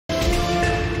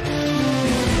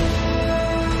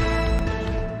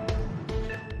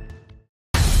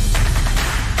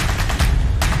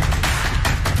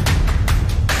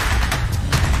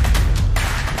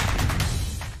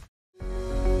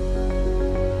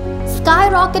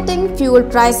Skyrocketing fuel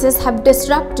prices have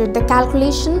disrupted the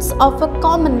calculations of a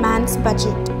common man's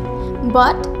budget.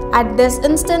 But at this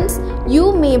instance,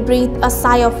 you may breathe a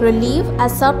sigh of relief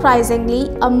as surprisingly,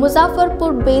 a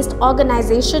Muzaffarpur-based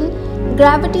organization,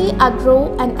 Gravity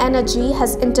Agro and Energy,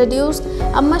 has introduced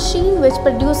a machine which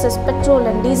produces petrol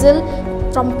and diesel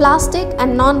from plastic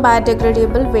and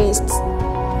non-biodegradable wastes.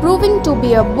 Proving to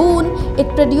be a boon, it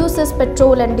produces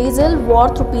petrol and diesel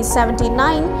worth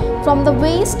 ₹79 from the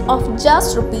waste of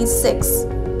just ₹6.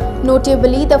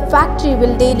 Notably, the factory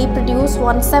will daily produce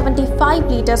 175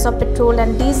 liters of petrol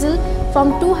and diesel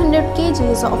from 200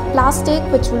 kgs of plastic,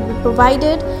 which will be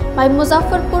provided by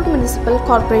Muzaffarpur Municipal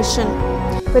Corporation.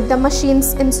 With the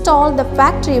machines installed, the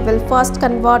factory will first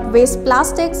convert waste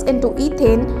plastics into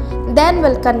ethane, then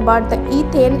will convert the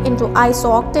ethane into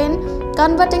isooctane,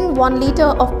 converting 1 liter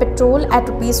of petrol at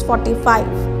 ₹45.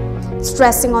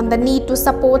 Stressing on the need to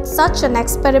support such an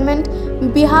experiment,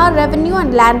 Bihar Revenue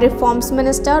and Land Reforms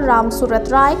Minister Ram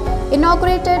Surat Rai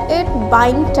inaugurated it,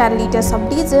 buying 10 liters of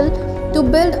diesel to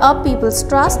build up people's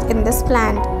trust in this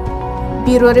plant.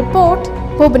 Bureau Report,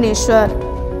 Bhubaneswar.